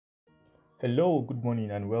Hello, good morning,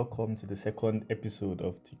 and welcome to the second episode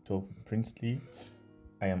of TikTok Princely.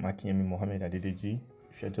 I am Akinyemi Mohammed Adedeji.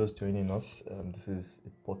 If you're just joining us, this is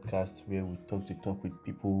a podcast where we talk with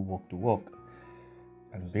people who walk the walk.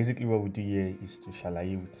 And basically, what we do here is to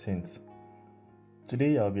shalaye with sense.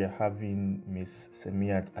 Today, I'll be having Miss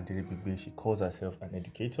Semiat Aderebigbe. She calls herself an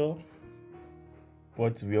educator,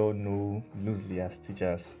 what we all know loosely as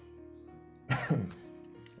teachers.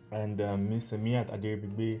 And Miss Semiat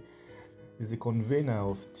Aderebigbe is a convener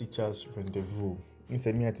of Teachers Rendezvous. Miss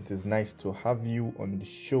Semiat, it is nice to have you on the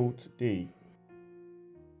show today.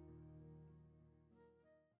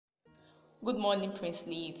 Good morning,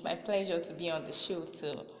 Princely. It's my pleasure to be on the show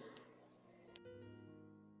too.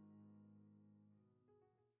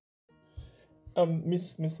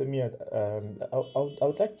 Miss Semiat, I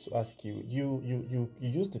would like to ask you. You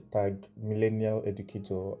use the tag millennial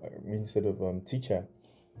educator instead of teacher.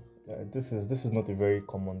 This is not a very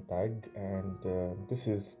common tag, and this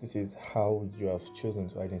is how you have chosen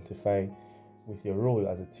to identify with your role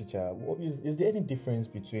as a teacher. Is there any difference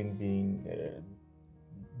between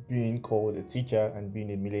being called a teacher and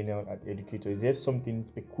being a millennial educator? Is there something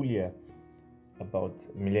peculiar about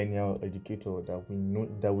millennial educator that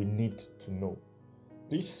we need to know?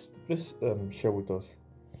 Please share with us.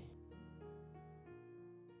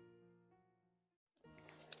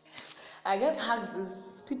 I get asked this.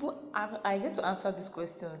 I get to answer these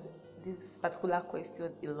questions, this particular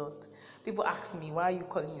question a lot. People ask me, why are you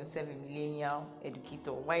calling yourself a millennial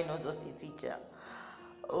educator? Why not just a teacher?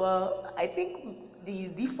 Well, I think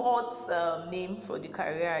the default name for the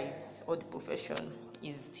career is, or the profession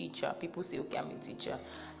is teacher. People say, okay, I'm a teacher.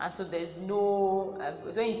 And so there's no,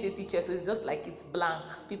 when you say teacher, so it's just like it's blank.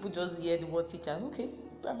 People just hear the word teacher. Okay,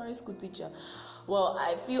 primary school teacher. Well,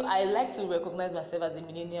 I feel I like to recognize myself as a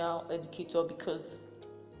millennial educator because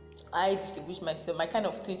I distinguish myself. My kind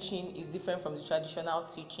of teaching is different from the traditional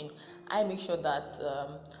teaching. I make sure that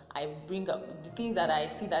I bring up the things that I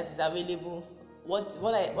see that is available. What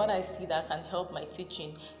I see that can help my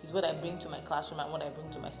teaching is what I bring to my classroom and what I bring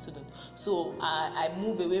to my students. So I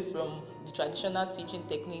move away from the traditional teaching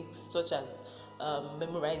techniques such as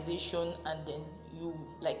memorization, and then you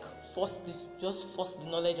like force the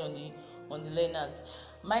knowledge on the learners.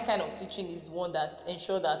 My kind of teaching is the one that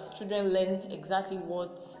ensures that children learn exactly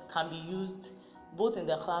what can be used both in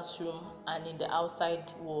the classroom and in the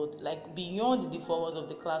outside world, like beyond the four walls of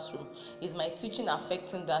the classroom. Is my teaching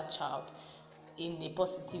affecting that child in a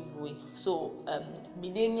positive way? So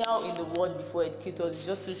millennial in the word before educators is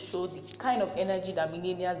just to show the kind of energy that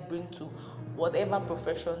millennials bring to whatever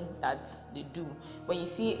profession that they do. When you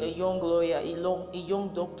see a young lawyer, a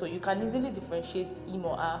young doctor, you can easily differentiate him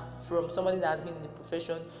or her from somebody that has been in the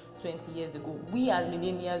profession 20 years ago. We as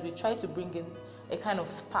millennials, we try to bring in a kind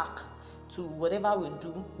of spark to whatever we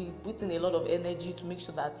do. We put in a lot of energy to make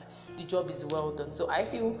sure that the job is well done. So I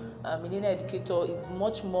feel millennial educator is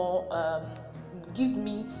much more gives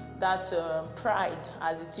me that pride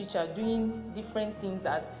as a teacher, doing different things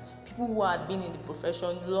that people who had been in the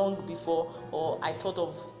profession long before, or I thought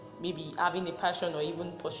of maybe having a passion or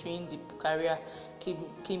even pursuing the career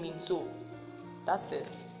came in. So that's it.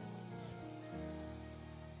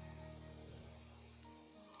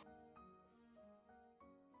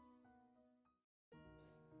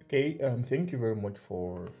 Okay, thank you very much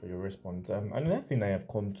for your response. Another thing I have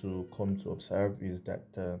come to observe is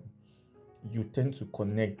that you tend to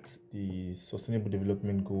connect the Sustainable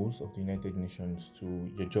Development Goals of the United Nations to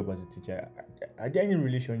your job as a teacher. Are there any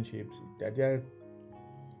relationships? Are there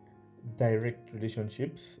direct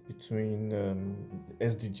relationships between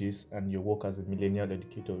SDGs and your work as a millennial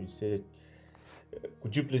educator? You said,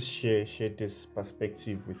 could you please share this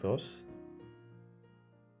perspective with us?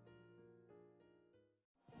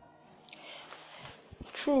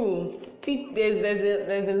 True.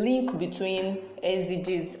 There's a link between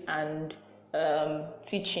SDGs and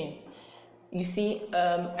teaching. You see,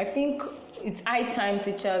 I think it's high time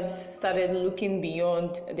teachers started looking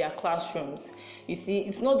beyond their classrooms. You see,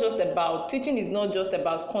 it's not just about teaching, is not just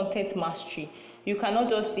about content mastery. You cannot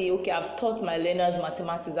just say, okay, I've taught my learners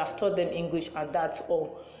mathematics, I've taught them English, and that's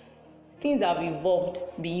all. Things have evolved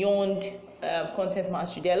beyond content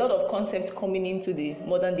mastery. There are a lot of concepts coming into the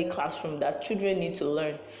modern day classroom that children need to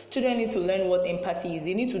learn. Children need to learn what empathy is.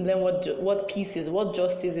 They need to learn what peace is, what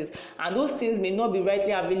justice is. And those things may not be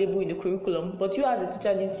rightly available in the curriculum, but you as a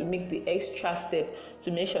teacher need to make the extra step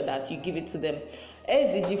to make sure that you give it to them.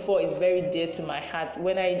 SDG 4 is very dear to my heart.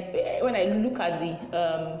 When I look at the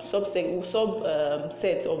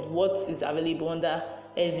set of what is available under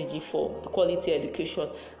SDG 4, quality education,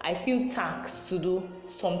 I feel taxed to do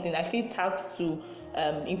something. I feel taxed to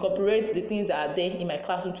incorporate the things that are there in my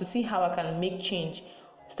classroom to see how I can make change,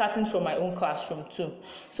 starting from my own classroom too.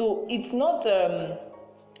 So it's not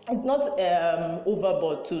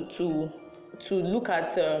overboard to look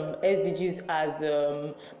at SDGs as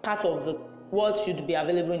part of the what should be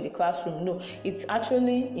available in the classroom. No, it's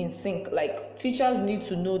actually in sync. Like, teachers need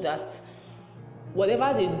to know that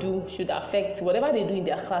whatever they do should affect, whatever they do in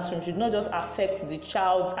their classroom should not just affect the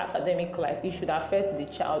child's academic life, it should affect the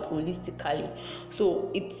child holistically.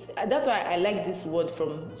 So that's why I like this word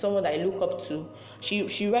from someone that I look up to.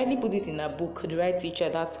 She rightly put it in her book, The Right Teacher,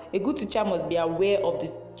 that a good teacher must be aware of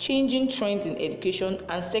the changing trends in education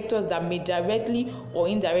and sectors that may directly or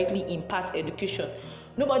indirectly impact education.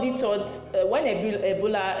 Nobody thought when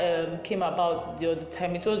Ebola came about the other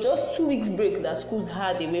time, it was just 2 weeks break that schools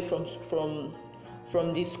had away from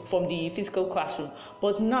the physical classroom.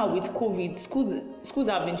 But now with COVID, schools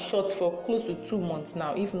have been shut for close to 2 months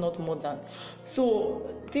now, if not more than. So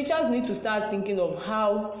teachers need to start thinking of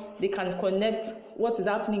how they can connect what is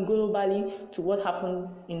happening globally to what happened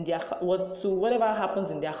in their whatever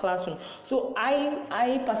happens in their classroom. So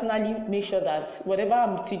I personally make sure that whatever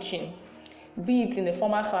I'm teaching, be it in the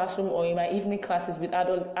formal classroom or in my evening classes with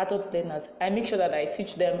adult learners, I make sure that I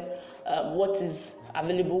teach them what is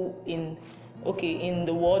available in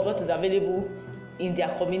the world, what is available in their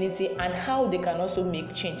community, and how they can also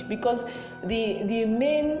make change. Because the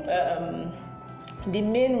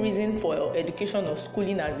main reason for education or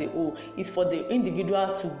schooling as a whole is for the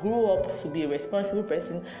individual to grow up to be a responsible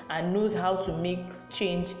person and knows how to make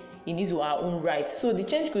change in his or her own right. So the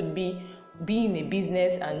change could be being a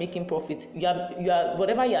business and making profit. You are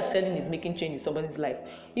whatever you are selling is making change in somebody's life.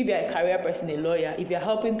 If you are a career person, a lawyer, if you are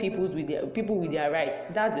helping people with their rights,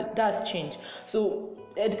 that's change. So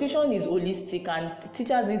education is holistic, and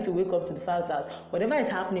teachers need to wake up to the fact that whatever is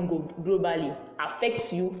happening globally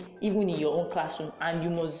affects you even in your own classroom, and you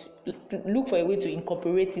must look for a way to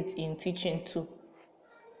incorporate it in teaching too.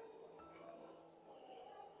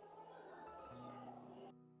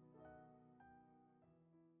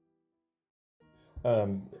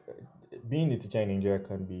 Um, Being a teacher in Nigeria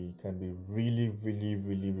can be really, really,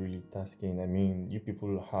 really, really tasking. I mean, you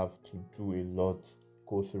people have to do a lot,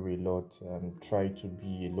 go through a lot, try to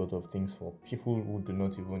be a lot of things for people who do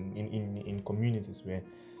not even in communities where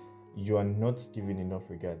you are not given enough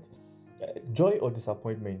regard. Joy or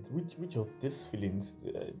disappointment, which of these feelings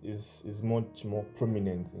is much more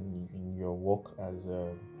prominent in your work as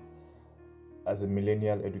a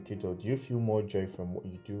millennial educator? Do you feel more joy from what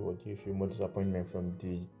you do, or do you feel more disappointment from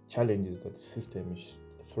the challenges that the system is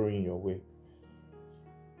throwing your way?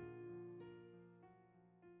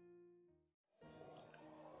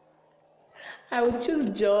 I would choose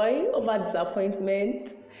joy over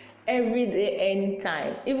disappointment every day,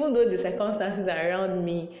 anytime, even though the circumstances around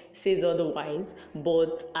me says otherwise.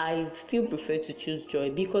 But I still prefer to choose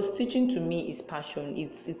joy, because teaching to me is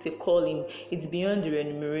passion. It's a calling. It's beyond the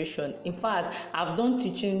remuneration. In fact, I've taught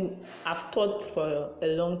for a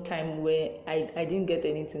long time where I didn't get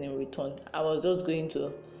anything in return. I was just going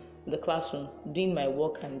to the classroom, doing my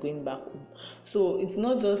work and going back home. So it's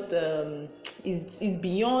not just it's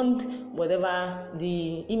beyond whatever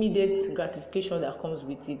the immediate gratification that comes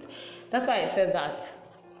with it. That's why I said that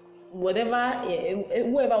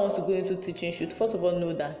whoever wants to go into teaching should first of all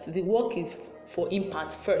know that the work is for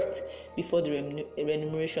impact first before the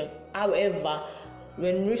remuneration. However,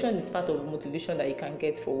 remuneration is part of the motivation that you can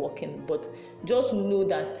get for working, but just know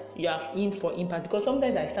that you are in for impact. Because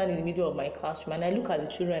sometimes I stand in the middle of my classroom and I look at the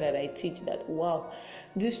children that I teach, that wow,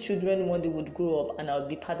 these children one day would grow up and I would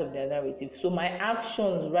be part of their narrative. So my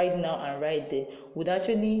actions right now and right there would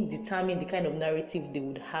actually determine the kind of narrative they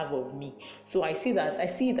would have of me. So I see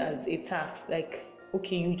it as a task. Like,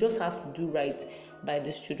 okay, you just have to do right by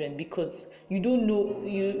these children, because you don't know,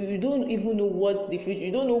 you don't even know what the future,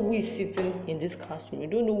 you don't know who is sitting in this classroom, you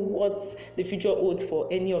don't know what the future holds for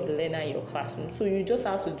any of the learner in your classroom. So you just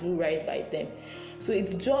have to do right by them. So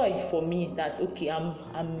it's joy for me that okay, I'm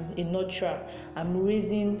a nurturer. I'm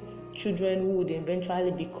raising children who would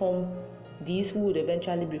eventually become this, who would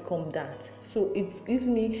eventually become that. So it gives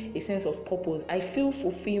me a sense of purpose. I feel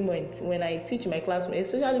fulfillment when I teach my classroom,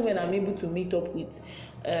 especially when I'm able to meet up with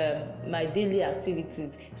my daily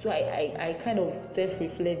activities. So I kind of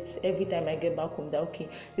self-reflect every time I get back home that okay,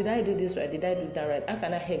 did I do this right? Did I do that right? How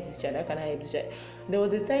can I help this child? How can I help this child? There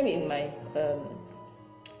was a time in my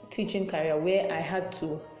teaching career where I had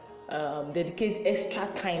to dedicate extra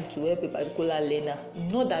time to help a particular learner.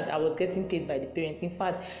 Not that I was getting paid by the parent. In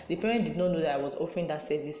fact, the parent did not know that I was offering that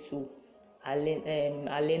service to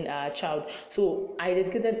our child. So I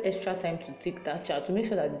dedicated extra time to take that child, to make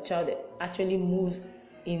sure that the child actually moves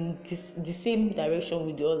in the same direction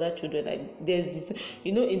with the other children. Like there's this,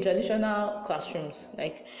 in traditional classrooms,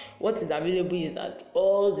 like what is available is that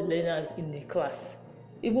all the learners in the class,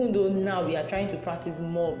 even though now we are trying to practice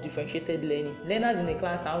more of differentiated learning, learners in the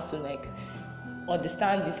class have to like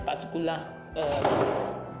understand this particular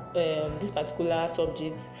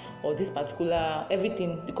subject, or this particular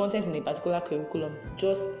everything, the content in a particular curriculum.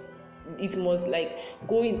 Just it must like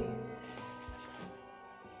go in.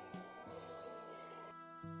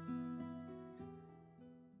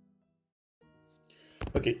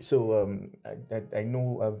 Okay, so I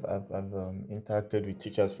know I've interacted with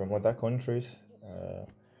teachers from other countries,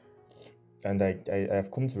 and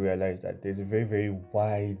I've come to realize that there's a very, very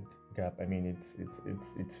wide gap. I mean,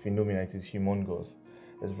 it's phenomenal. It is humongous.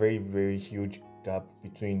 There's a very, very huge gap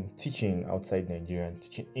between teaching outside Nigeria and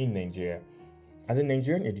teaching in Nigeria. As a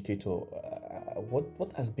Nigerian educator,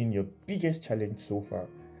 what has been your biggest challenge so far?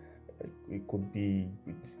 It could be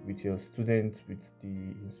with your students, with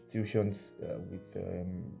the institutions, with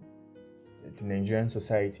the Nigerian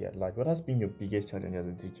society at large. What has been your biggest challenge as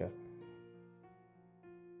a teacher?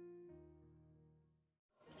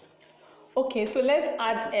 Okay, so let's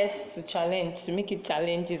add S to challenge to make it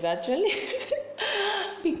challenges actually.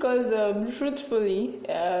 Because truthfully,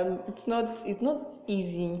 it's not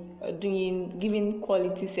easy giving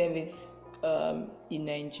quality service in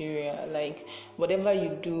Nigeria. Like whatever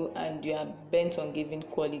you do and you are bent on giving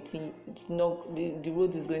quality, it's not the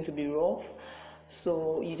road is going to be rough.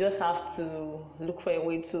 So you just have to look for a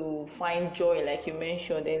way to find joy, like you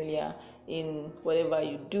mentioned earlier, in whatever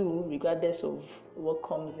you do, regardless of what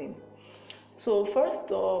comes in. So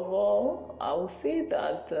first of all, I will say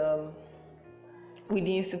that with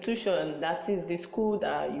the institution, that is the school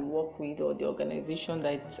that you work with, or the organization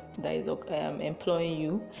that is employing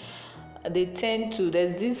you, they tend to,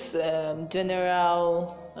 there's this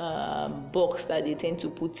general box that they tend to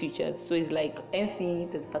put teachers. So it's like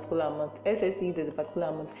NC, there's a particular amount, SSC, there's a particular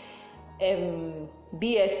amount,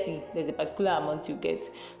 BSc, there's a particular amount you get.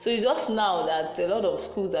 So it's just now that a lot of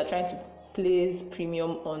schools are trying to place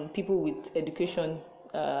premium on people with education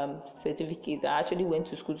certificate that actually went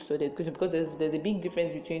to school to study education, because there's a big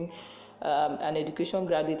difference between an education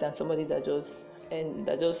graduate and somebody that just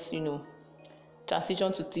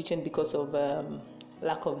transition to teaching because of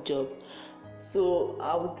lack of job. So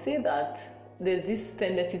I would say that there's this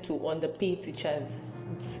tendency to underpay teachers.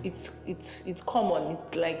 It's common.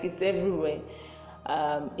 It's everywhere.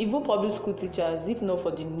 Even public school teachers, if not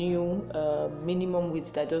for the new minimum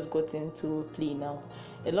wage that just got into play now,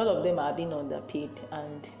 a lot of them are being underpaid,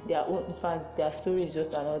 and in fact, their story is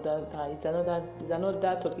just another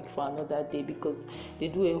topic for another day, because they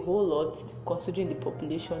do a whole lot considering the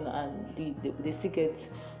population, and they still get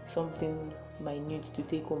something minute to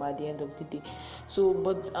take home at the end of the day. So,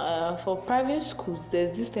 but for private schools,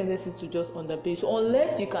 there's this tendency to just underpay. So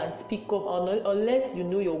unless you can speak up, unless you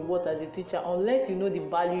know your worth as a teacher, unless you know the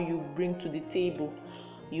value you bring to the table,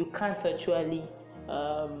 you can't actually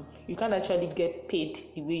get paid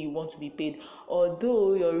the way you want to be paid.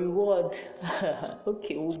 Although your reward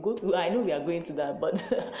okay, I know we are going to that, but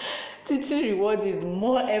teaching reward is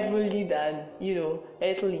more heavily than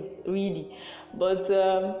earthly, really. But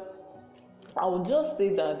I would just say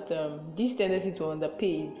that this tendency to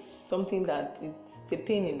underpay is something that it's a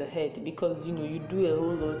pain in the head, because you do a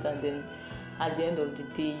whole lot, and then at the end of the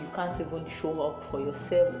day you can't even show up for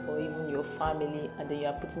yourself or even your family, and then you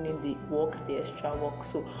are putting in the work, the extra work.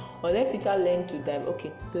 So unless teacher learn to dive,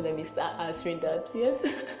 okay, so let me start answering that. Yes.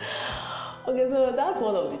 Okay, so that's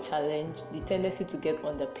one of the challenge, the tendency to get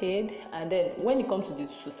underpaid. And then when it comes to the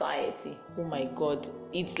society, oh my god,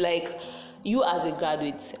 it's like you as a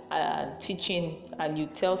graduate teaching, and you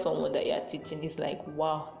tell someone that you are teaching, it's like,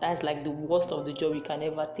 wow, that's like the worst of the job you can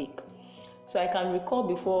ever take. So I can recall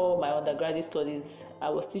before my undergraduate studies, I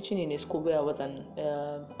was teaching in a school where I was an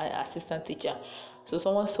assistant teacher. So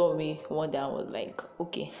someone saw me one day and was like,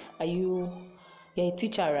 okay, you're a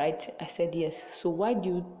teacher, right? I said yes. So what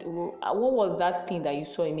was that thing that you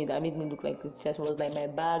saw in me that made me look like a teacher? It was like my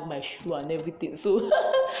bag, my shoe, and everything. So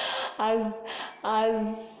as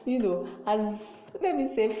let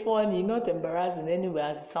me say funny, not embarrassing anyway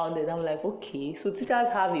as it sounded, I'm like, okay, so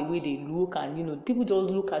teachers have a way they look, and people just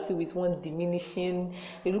look at you with one diminishing,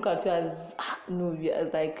 they look at you as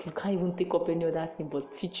like you can't even take up any other thing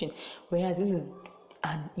but teaching, whereas this is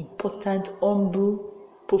an important, humble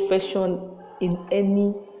profession in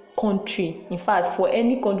any country. In fact, for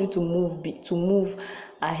any country to move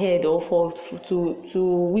ahead, or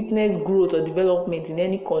to witness growth or development in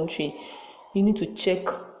any country, you need to check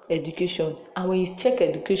education. And when you check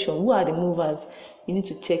education, who are the movers? you need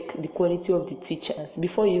to check the quality of the teachers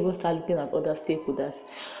before you even start looking at other stakeholders.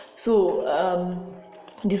 So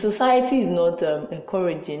the society is not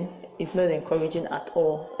encouraging. It's not encouraging at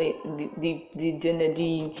all. There's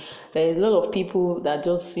a lot of people that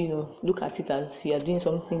just look at it as we are doing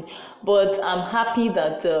something. But I'm happy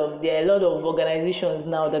that there are a lot of organizations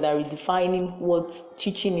now that are redefining what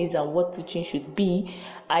teaching is and what teaching should be.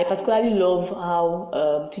 I particularly love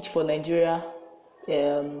how Teach for Nigeria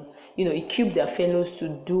equip their fellows to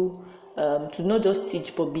do to not just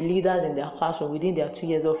teach but be leaders in their classroom within their 2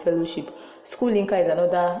 years of fellowship. School Linker is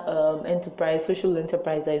another social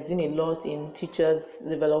enterprise that is doing a lot in teachers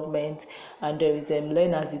development, and there is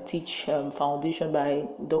Learn As You Teach Foundation by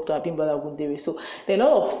Dr. Abimbola Gundere. So there are a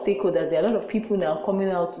lot of stakeholders, there are a lot of people now coming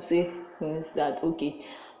out to say things that okay,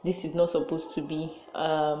 this is not supposed to be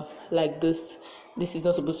like this is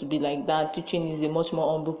not supposed to be like that. Teaching is a much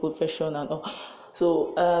more humble profession and all.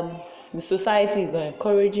 So the society is not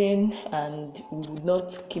encouraging, and we would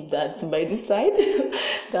not keep that by this side.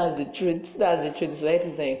 That's the truth. The society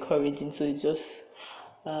is not encouraging, so it's just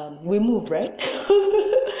we move, right?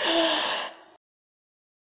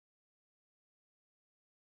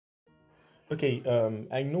 Okay,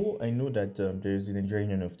 I know that there is the Nigerian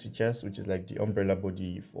Union of Teachers, which is like the umbrella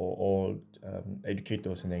body for all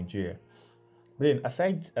educators in Nigeria. But then,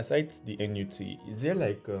 aside the NUT, is there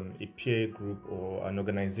like a peer group or an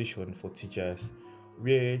organization for teachers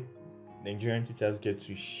where Nigerian teachers get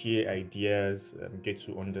to share ideas, get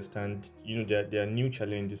to understand, there are new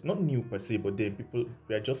challenges, not new per se, but then people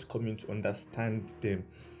we are just coming to understand them,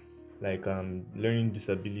 like learning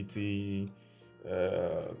disability,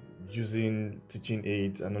 using teaching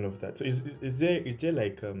aids and all of that. So is there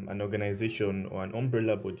like an organization or an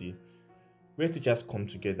umbrella body where teachers come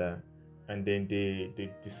together and then they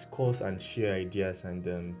discuss and share ideas and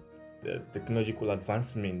the technological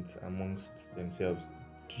advancements amongst themselves?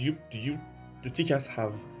 Do teachers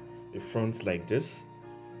have a front like this?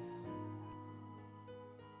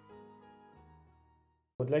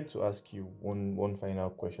 I'd like to ask you one final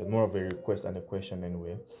question, more of a request and a question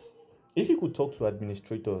anyway. If you could talk to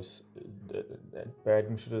administrators, by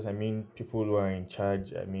administrators I mean people who are in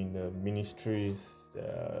charge, I mean ministries,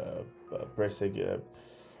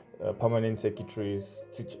 permanent secretaries,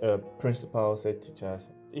 principals, head teachers.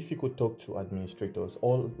 If you could talk to administrators,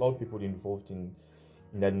 all people involved in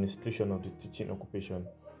the administration of the teaching occupation,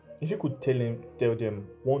 if you could tell them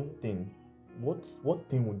one thing, what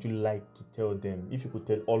thing would you like to tell them? If you could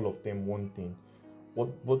tell all of them one thing,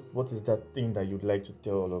 what is that thing that you'd like to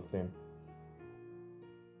tell all of them?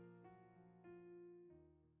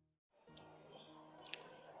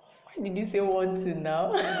 Why did you say one thing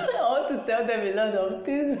now? I want to tell them a lot of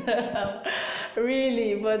things.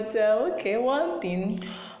 Really, but okay, one thing.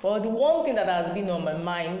 Well, the one thing that has been on my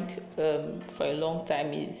mind for a long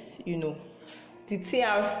time is, the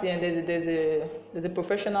TRC, and there's a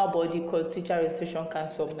professional body called Teacher Registration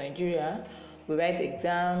Council of Nigeria. We write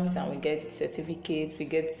exams and we get certificates. We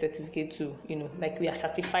get certificate to, like we are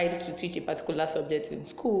certified to teach a particular subject in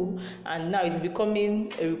school, and now it's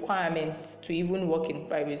becoming a requirement to even work in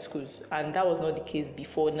private schools, and that was not the case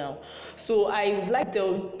before now. So I would like to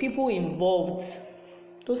tell people involved,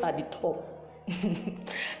 those are the top,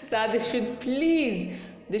 that they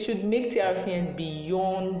should make TRCN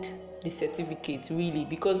beyond the certificate, really,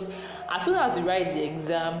 because as soon as you write the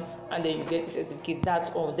exam and then you get the certificate, that's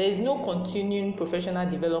all. There is no continuing professional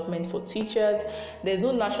development for teachers. There's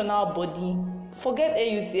no national body. Forget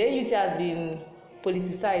AUT. AUT has been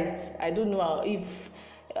politicized. I don't know if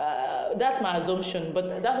that's my assumption,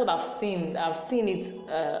 but that's what I've seen. I've seen it,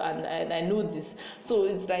 and I know this. So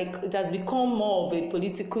it's like it has become more of a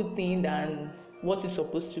political thing than what it's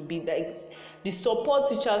supposed to be. Like the support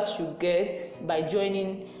teachers should get by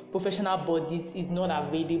joining professional bodies is not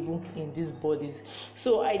available in these bodies.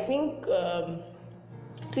 So I think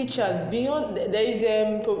teachers beyond there's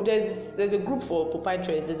a group for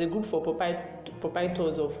proprietors, there's a group for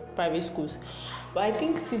proprietors of private schools, but I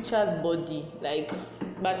think teachers body like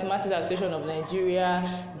Mathematics Association of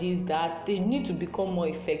Nigeria, they need to become more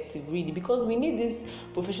effective, really, because we need this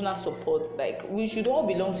professional support. Like we should all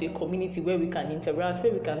belong to a community where we can interact,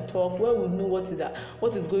 where we can talk, where we know what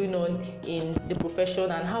is going on in the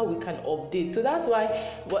profession and how we can update. So that's why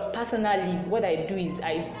what I do is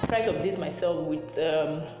I try to update myself with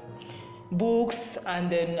books, and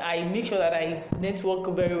then I make sure that I network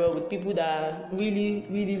very well with people that are really,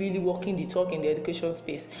 really, really walking the talk in the education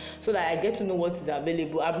space, so that I get to know what is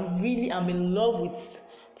available. I'm in love with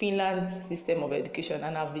Finland's system of education,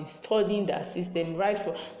 and I've been studying that system right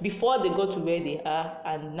from before they got to where they are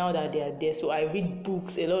and now that they are there. So I read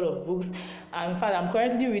books, a lot of books, and in fact I'm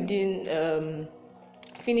currently reading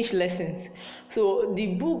finish lessons. So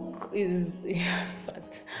the book is,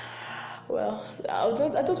 but well,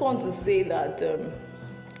 I just want to say that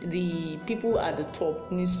the people at the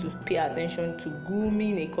top needs to pay attention to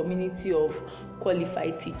grooming a community of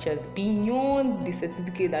qualified teachers beyond the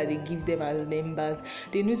certificate that they give them as members.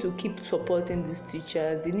 They need to keep supporting these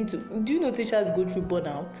teachers. They need to, do you know teachers go through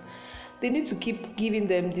burnout? They need to keep giving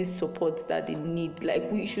them this support that they need.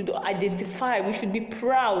 Like, we should identify, we should be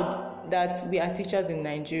proud that we are teachers in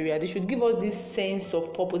Nigeria. They should give us this sense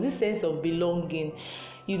of purpose, this sense of belonging,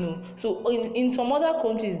 you know. So in some other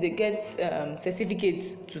countries, they get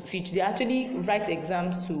certificates to teach. They actually write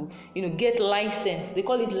exams to, you know, get license. They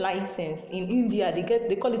call it license. In India,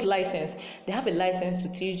 they call it license. They have a license to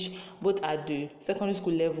teach both at the secondary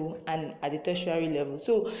school level and at the tertiary level.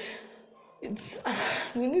 So it's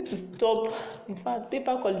we need to stop. In fact,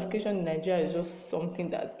 paper qualification in Nigeria is just something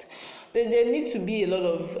that there need to be a lot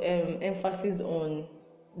of emphasis on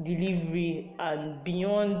delivery and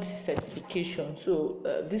beyond certification. So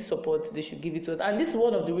this support, they should give it to us. And this is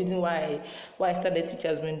one of the reasons why I started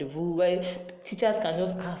Teachers Rendezvous, where teachers can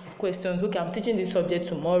just ask questions. Okay, I'm teaching this subject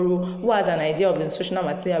tomorrow. Who has an idea of the instructional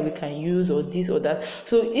material we can use, or this or that?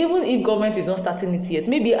 So even if government is not starting it yet,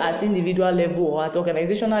 maybe at individual level or at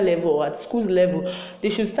organizational level or at schools level, they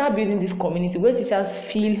should start building this community where teachers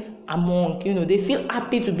feel among, you know, they feel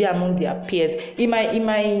happy to be among their peers. In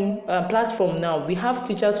my platform now, we have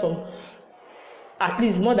teachers from at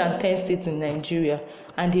least more than 10 states in Nigeria,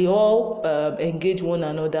 and they all engage one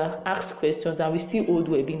another, ask questions, and we still hold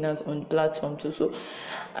webinars on the platform too. So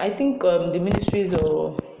I think the ministries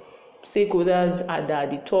or stakeholders at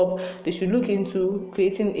the top, they should look into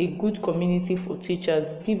creating a good community for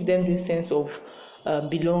teachers, give them this sense of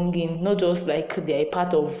belonging, not just like they're a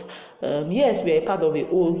part of, yes, we're a part of a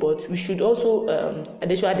whole, but we should also,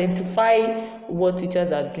 they should identify what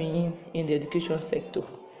teachers are doing in the education sector.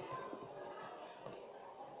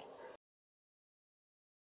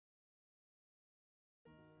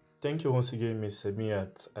 Thank you once again, Miss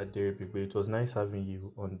Semiat Aderebibe. It was nice having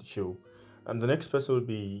you on the show. The next person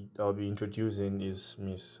I'll be introducing is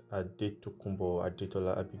Miss Adetokunbo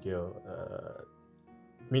Adetola Abigail.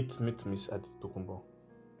 Meet Miss Adetokunbo.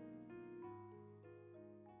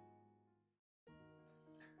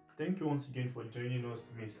 Thank you once again for joining us,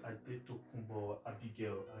 Miss Adetokunbo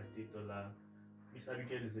Abigail Adetola. Miss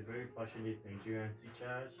Abigail is a very passionate Nigerian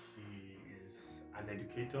teacher. She is an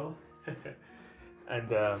educator,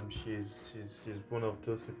 and she's one of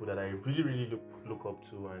those people that I really look up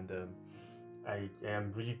to, and I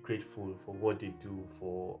am really grateful for what they do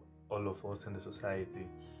for all of us in the society.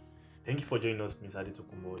 Thank you for joining us, Miss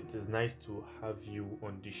Adetokunbo. It is nice to have you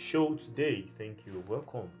on the show today. Thank you.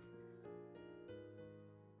 Welcome.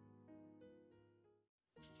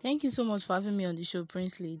 Thank you so much for having me on the show,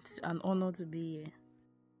 Princely. It's an honor to be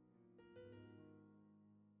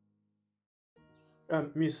here.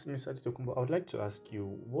 Miss Adetokunbo, I would like to ask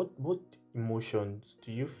you, what emotions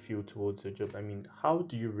do you feel towards your job? I mean, how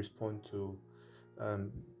do you respond to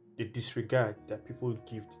um, the disregard that people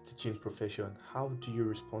give the teaching profession? How do you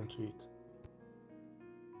respond to it?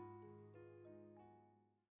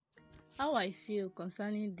 How I feel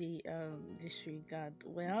concerning the disregard.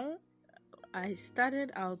 Well, I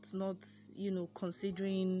started out not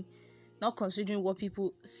considering what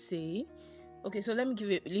people say. Okay, so let me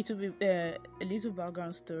give you a little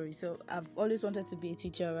background story. So I've always wanted to be a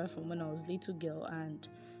teacher right from when I was a little girl, and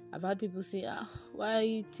I've had people say, why are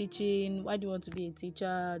you teaching? Why do you want to be a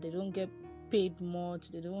teacher? They don't get paid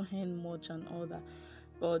much, they don't earn much, and all that.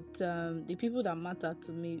 But the people that mattered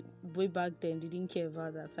to me way back then didn't care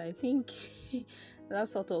about that. So I think that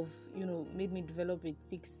sort of, made me develop a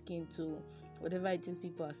thick skin to whatever it is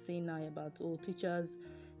people are saying now about, teachers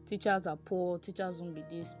are poor, teachers won't be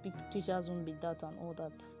this, teachers won't be that, and all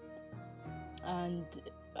that. And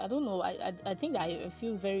I don't know, I think I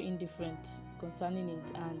feel very indifferent concerning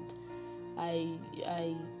it, and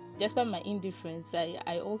I despite my indifference,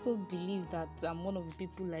 I also believe that I'm one of the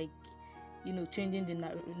people, like, changing the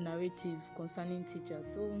narrative concerning teachers.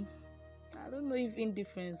 So I don't know if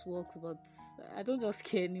indifference works, but I don't just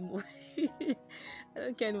care anymore. I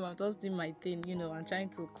don't care anymore. I'm just doing my thing, and trying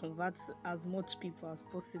to convert as much people as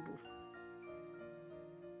possible.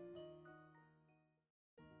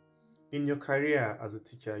 In your career as a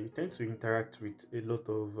teacher, you tend to interact with a lot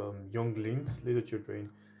of younglings, little children,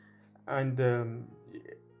 and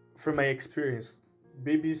from my experience,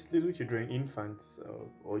 babies, little children, infants,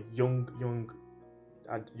 or young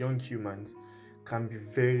humans can be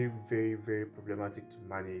very problematic to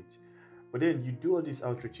manage. But then you do all these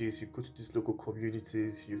outreaches, you go to these local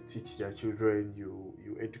communities, you teach their children,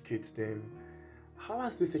 you educate them. How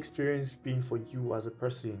has this experience been for you as a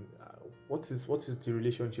person? What is the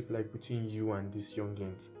relationship like between you and these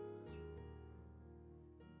younglings?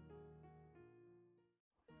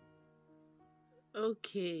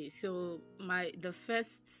 Okay, so the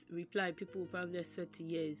first reply people will probably expect to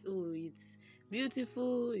hear is, "Oh, it's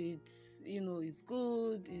beautiful, it's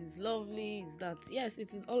good, it's lovely, it's that." Yes,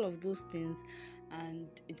 it is all of those things, and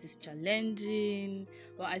it is challenging.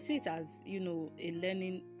 But I see it as a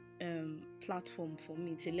learning platform for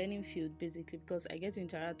me. It's a learning field basically because I get to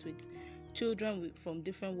interact with children from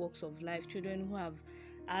different walks of life, children who have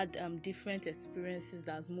had different experiences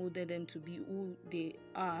that has molded them to be who they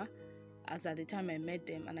are as at the time I met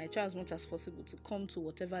them, and I try as much as possible to come to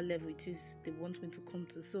whatever level it is they want me to come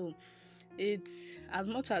to. So it's, as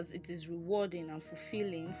much as it is rewarding and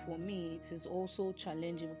fulfilling for me, it is also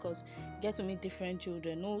challenging because you get to meet different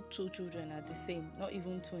children. No two children are the same, not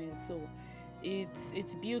even twins. So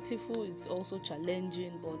it's beautiful, it's also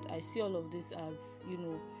challenging, but I see all of this as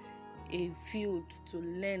a field to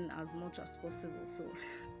learn as much as possible. So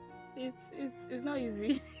it's not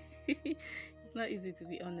easy. It's not easy, to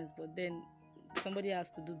be honest, but then somebody has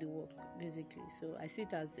to do the work basically. So I see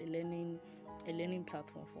it as a learning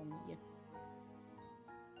platform for me. Yeah.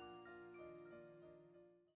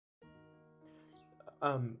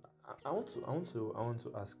 I want to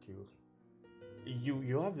ask you.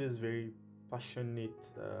 You have this very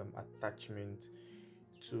passionate attachment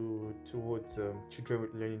towards children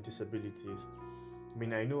with learning disabilities. I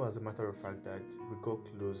mean, I know as a matter of fact that we got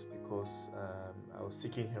close because I was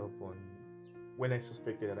seeking help on when I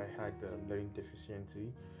suspected that I had learning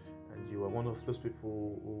deficiency, and you were one of those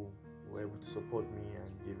people who were able to support me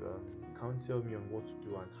and give counsel me on what to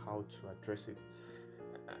do and how to address it.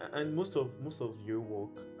 And most of your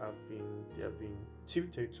work they have been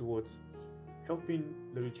tilted towards helping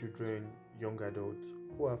little children, young adults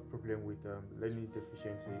who have problem with learning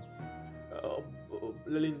deficiency,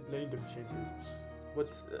 learning deficiencies. But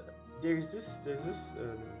there's this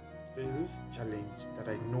challenge that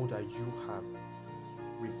I know that you have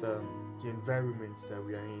with the environment that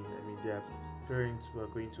we are in. I mean, there are parents who are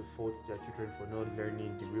going to fault their children for not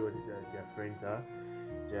learning the way their friends are.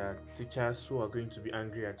 There are teachers who are going to be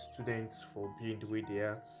angry at students for being the way they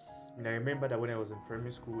are. And I remember that when I was in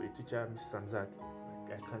primary school, a teacher, Miss Samzat,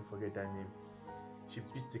 I can't forget that name. She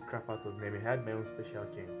beat the crap out of me. I had my own special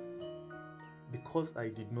game because I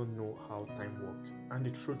did not know how time worked. And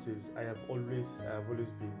the truth is, I have always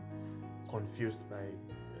been confused by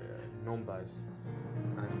numbers,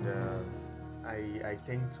 and I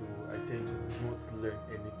tend to not learn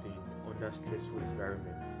anything under stressful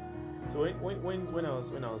environment. So when I was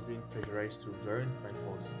being pressurized to learn by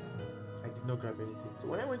force, I did not grab anything. So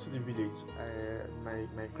when I went to the village, my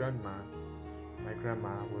grandma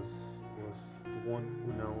was the one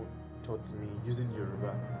who now taught me using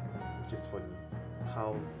Yoruba, which is funny,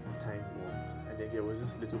 how time worked. And then there was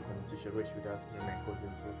this little competition where she would ask me and my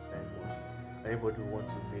cousins what time was. Everybody would want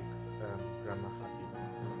to make grandma happy.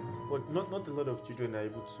 But not a lot of children are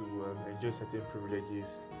able to enjoy certain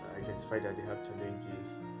privileges, identify that they have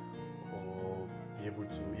challenges, or be able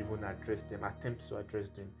to even address them, attempt to address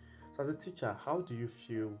them. So as a teacher, how do you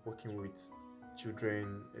feel working with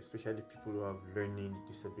children, especially people who have learning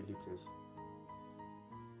disabilities?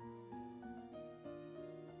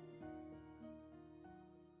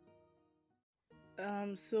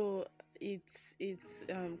 So it's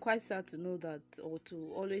quite sad to know that, or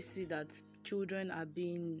to always see that children are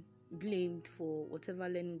being blamed for whatever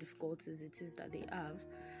learning difficulties it is that they have.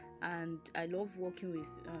 And I love working with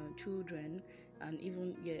children and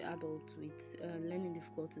even adults with learning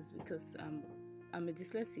difficulties because I'm a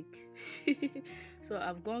dyslexic. So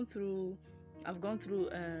I've gone through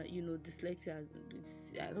dyslexia.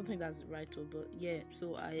 I don't think that's the right word, but yeah.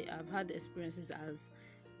 So I've had experiences as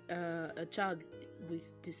a child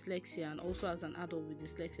with dyslexia and also as an adult with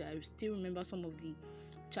dyslexia. I still remember some of the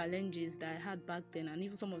challenges that I had back then, and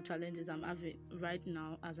even some of the challenges I'm having right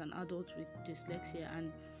now as an adult with dyslexia.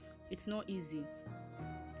 And it's not easy,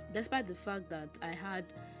 despite the fact that I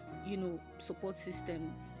had support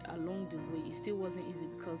systems along the way. It still wasn't easy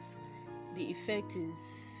because the effect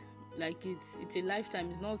is like it's a lifetime.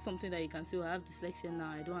 It's not something that you can say, "Oh, I have dyslexia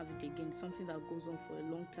now, I don't have it again." It's something that goes on for a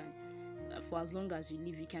long time. For as long as you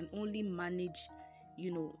live, you can only manage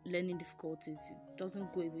learning difficulties. It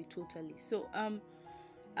doesn't go away totally. So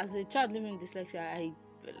as a child living with dyslexia,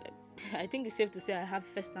 I think it's safe to say I have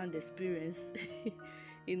first-hand experience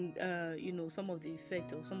in some of the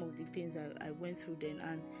effect or some of the things I went through then,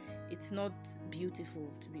 and it's not beautiful,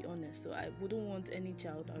 to be honest. So I wouldn't want any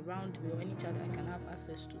child around me or any child I can have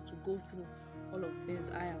access to go through all of the things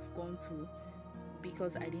I have gone through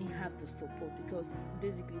because I didn't have the support. Because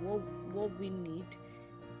basically, what we need,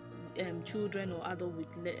 children or adult with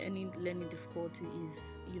any learning difficulty is,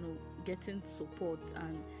 getting support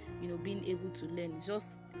and being able to learn. It's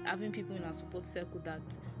just having people in our support circle that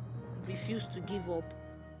refuse to give up,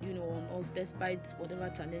 on us despite whatever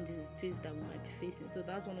challenges it is that we might be facing. So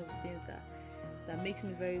that's one of the things that makes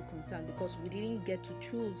me very concerned, because we didn't get to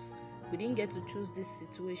choose. We didn't get to choose this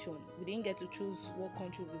situation. We didn't get to choose what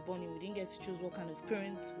country we're born in. We didn't get to choose what kind of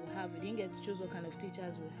parents we have. We didn't get to choose what kind of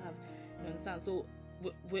teachers we have. You understand? So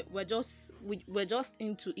we're just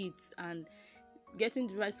into it, and getting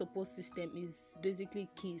the right support system is basically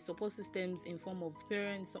key. Support systems in form of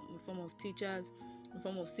parents, in form of teachers, in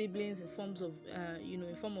form of siblings, in forms of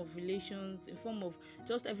in form of relations, in form of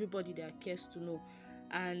just everybody that cares to know.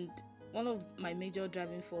 And one of my major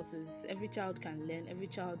driving forces: every child can learn, every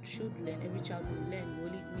child should learn, every child will learn. We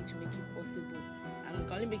only need to make it possible, and we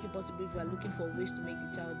can only make it possible if we are looking for ways to make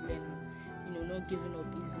the child learn, and not giving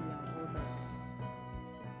up easily and all that.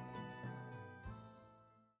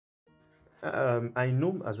 I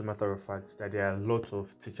know, as a matter of fact, that there are a lot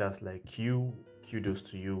of teachers like you. Kudos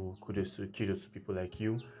to you. Kudos to people like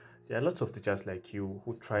you. There are lots of teachers like you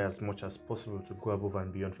who try as much as possible to go above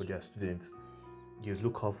and beyond for their students. You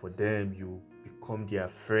look out for them. You become their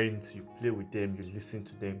friends. You play with them. You listen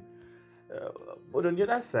to them. But on the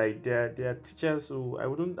other side, there are teachers who I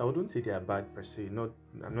wouldn't say they are bad per se.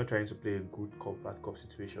 I'm not trying to play a good cop bad cop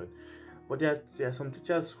situation, but there are some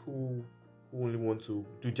teachers who only want to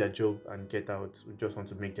do their job and get out, who just want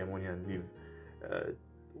to make their money and leave.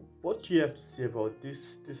 What do you have to say about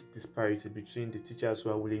this disparity between the teachers who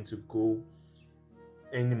are willing to go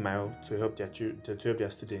any mile to help to help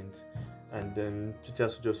their students, and then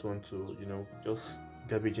teachers who just want to just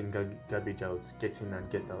garbage in, garbage out, get in and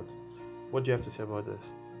get out? What do you have to say about this?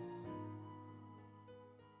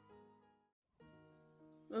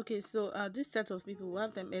 Okay, so this set of people, we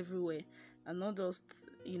have them everywhere, and not just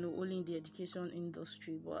only in the education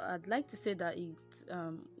industry. But I'd like to say that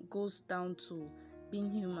it goes down to being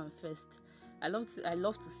human first. I love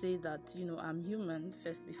to say that I'm human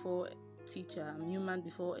first before teacher. I'm human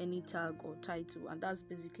before any tag or title, and that's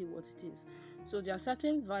basically what it is. So there are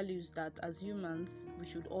certain values that as humans we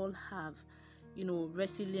should all have.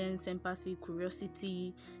 Resilience, empathy,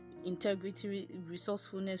 curiosity, integrity,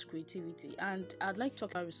 resourcefulness, creativity. And I'd like to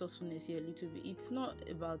talk about resourcefulness here a little bit. It's not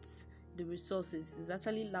about the resources, it's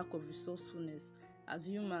actually lack of resourcefulness as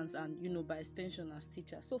humans, and by extension as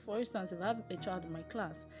teachers. So for instance, if I have a child in my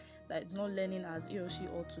class that is not learning as he or she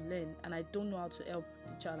ought to learn, and I don't know how to help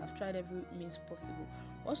the child, I've tried every means possible.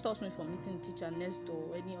 What stops me from meeting the teacher next door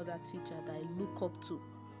or any other teacher that I look up to,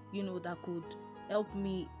 that could help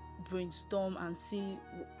me brainstorm and see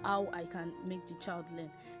how I can make the child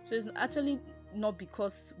learn? So it's actually not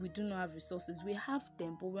because we do not have resources. We have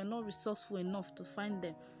them, but we're not resourceful enough to find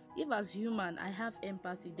them. If as human I have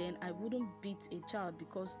empathy, then I wouldn't beat a child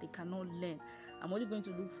because they cannot learn. I'm only going to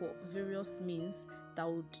look for various means that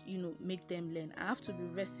would make them learn. I have to be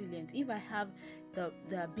resilient. If I have the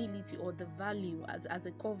ability or the value as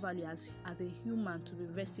a core value as a human to be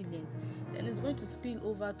resilient, then it's going to spill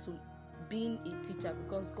over to being a teacher,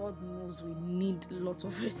 because God knows we need a lot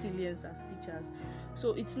of resilience as teachers.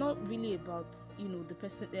 So it's not really about the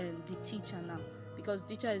person and the teacher now, because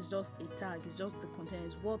teacher is just a tag, it's just the container,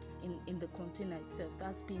 it's what's in the container itself.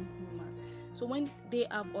 That's being human. So when they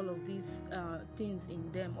have all of these things in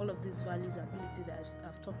them, all of these values, ability that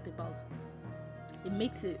I've talked about, it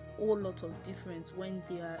makes a whole lot of difference when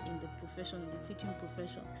they are in the profession, in the teaching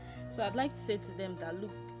profession. So I'd like to say to them that,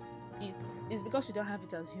 look, it's because you don't have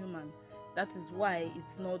it as human. That is why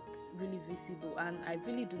it's not really visible, and I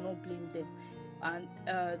really do not blame them. And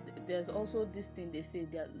there's also this thing they say,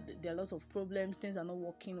 there are lots of problems, things are not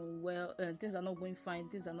working well, things are not going fine,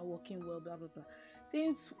 things are not working well, blah blah blah.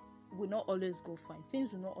 Things will not always go fine,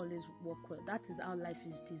 things will not always work well. That is how life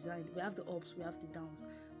is designed. We have the ups, we have the downs.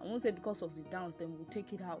 I won't say because of the downs then we'll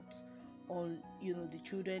take it out on the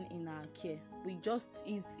children in our care.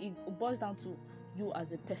 It boils down to you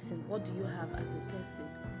as a person. What do you have as a person?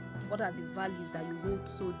 What are the values that you hold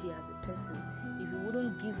so dear as a person? If you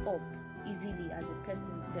wouldn't give up easily as a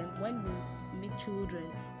person, then when you meet children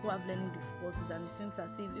who have learning difficulties and it seems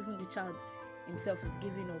as if even the child himself is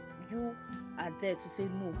giving up, you are there to say,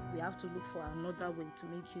 no, we have to look for another way to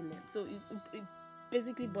make you learn. So it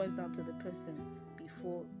basically boils down to the person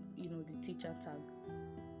before the teacher tag.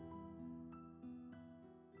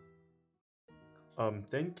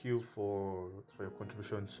 Thank you for your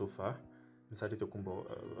contribution so far, Mr. Tokumbo.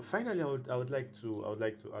 Finally, I would like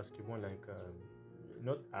to ask you more like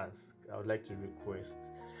not ask. I would like to request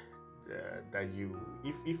that you,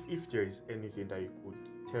 if there is anything that you could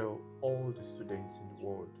tell all the students in the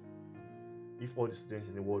world, if all the students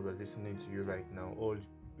in the world were listening to you right now, all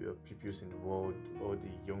the pupils in the world, all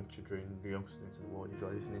the young children, the young students in the world, if you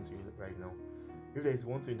are listening to you right now, if there is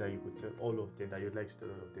one thing that you could tell all of them, that you'd like to tell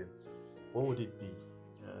all of them, what would it be?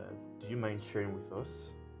 Do you mind sharing with us?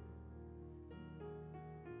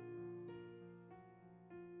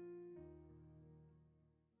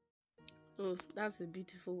 Oh, that's a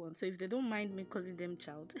beautiful one. So if they don't mind me calling them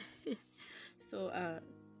child. So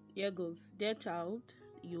here goes. Dear child,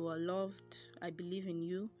 you are loved. I believe in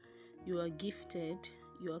you. You are gifted.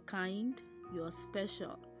 You are kind. You are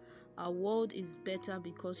special. Our world is better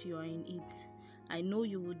because you are in it. I know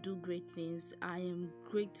you will do great things. I am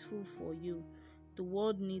grateful for you. The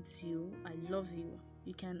world needs you. I love you.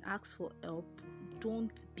 You can ask for help.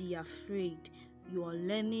 Don't be afraid. You are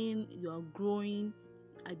learning. You are growing.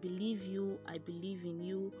 I believe you. I believe in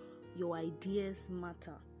you. Your ideas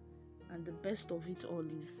matter. And the best of it all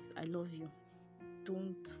is I love you.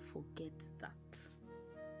 Don't forget that.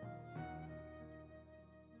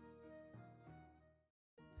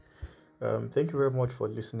 Thank you very much for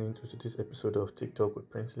listening to this episode of TikTok with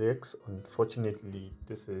Princely X. Unfortunately,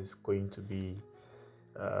 this is going to be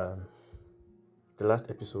um, the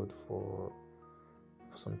last episode for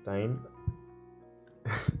some time.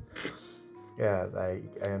 Yeah, I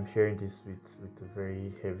am sharing this with a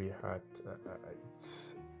very heavy heart.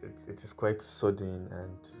 It is quite sudden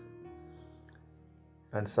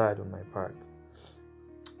and sad on my part.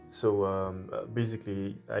 So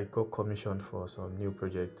basically, I got commissioned for some new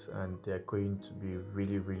projects, and they are going to be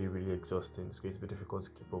really, really, really exhausting. It's going to be difficult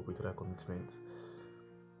to keep up with other commitments.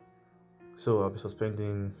 So I'll be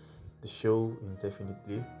suspending the show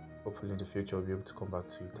indefinitely. Hopefully, in the future, I'll be able to come back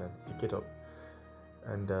to it and pick it up.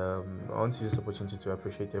 And I want to use this opportunity to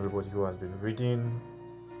appreciate everybody who has been reading,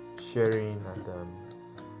 sharing, and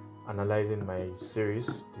analyzing my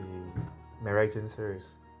series, my writing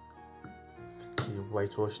series, the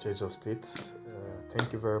Whitewashed Edge of State.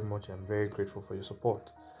 Thank you very much. I'm very grateful for your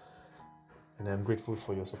support, and I'm grateful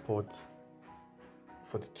for your support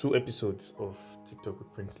for the 2 episodes of TikTok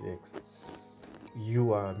with Princely X.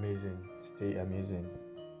 You are amazing. Stay amazing.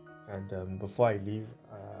 And before I leave,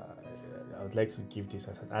 I would like to give this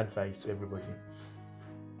as an advice to everybody.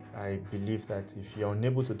 I believe that if you're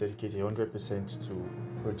unable to dedicate 100% to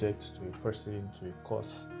a project, to a person, to a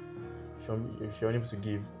course, if you're unable to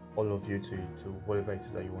give all of you to whatever it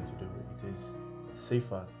is that you want to do, it is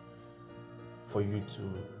safer for you to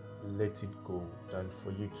let it go than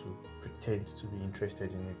for you to pretend to be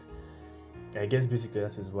interested in it. I guess basically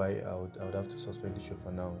that is why I would have to suspend the show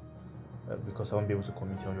for now, because I won't be able to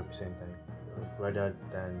commit 100% time, rather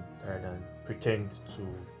than pretend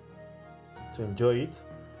to enjoy it.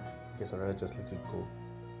 I guess I'd rather just let it go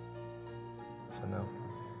for now.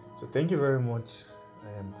 So thank you very much.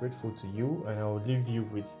 I am grateful to you, and I will leave you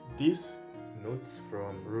with these notes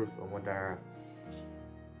from Ruth Omodara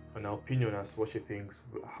on her opinion as to what she thinks,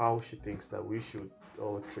 how she thinks that we should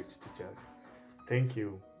all treat teachers. Thank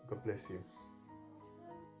you. God bless you.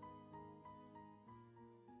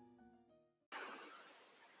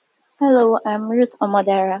 Hello, I'm Ruth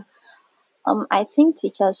Omadara. I think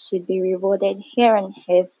teachers should be rewarded here on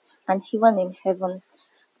earth and even in heaven.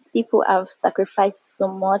 These people have sacrificed so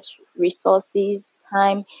much resources,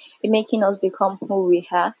 time in making us become who we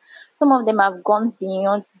are. Some of them have gone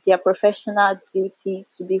beyond their professional duty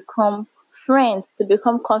to become friends, to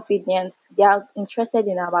become confident. They are interested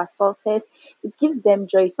in our success. It gives them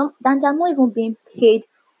joy. Some and they're not even being paid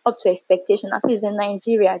up to expectation. At least in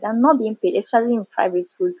Nigeria, they're not being paid, especially in private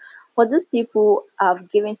schools. But these people have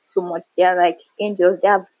given so much. They are like angels. They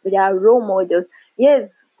are role models.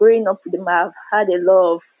 Yes, growing up with them, I've had a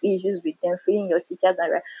lot of issues with them, feeling your teachers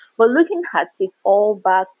and right. But looking at it all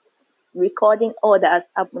back, recording all that has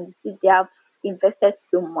happened, you see, they have invested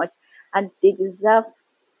so much, and they deserve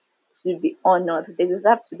to be honored. They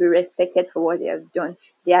deserve to be respected for what they have done.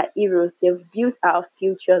 They are heroes. They've built our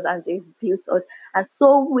futures and they've built us. And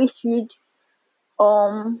so we should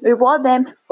reward them